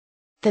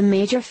The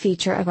major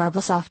feature of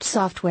Arbelsoft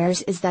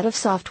softwares is that of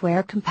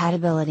software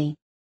compatibility.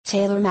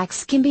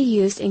 TailorMax can be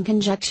used in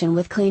conjunction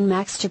with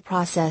CleanMax to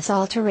process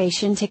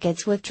alteration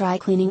tickets with dry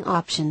cleaning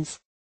options.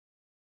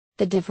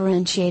 The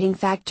differentiating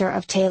factor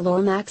of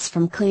TailorMax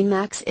from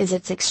CleanMax is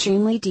its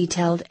extremely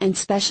detailed and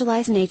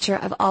specialized nature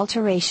of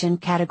alteration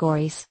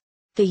categories.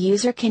 The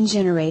user can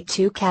generate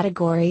 2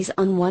 categories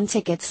on one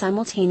ticket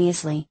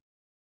simultaneously.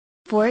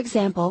 For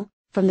example,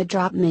 from the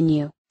drop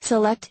menu,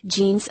 select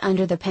Jeans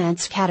under the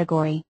Pants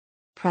category.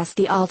 Press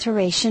the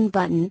Alteration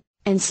button,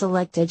 and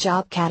select a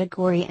job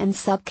category and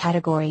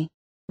subcategory.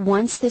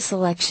 Once the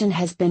selection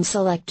has been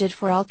selected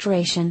for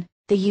alteration,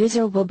 the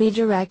user will be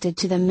directed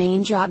to the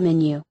main drop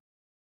menu.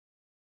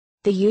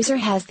 The user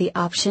has the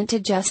option to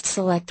just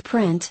select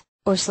Print,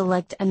 or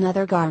select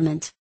another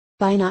garment.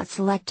 By not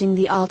selecting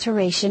the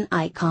alteration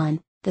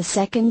icon, the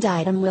second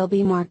item will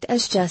be marked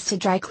as just a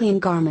dry clean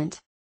garment.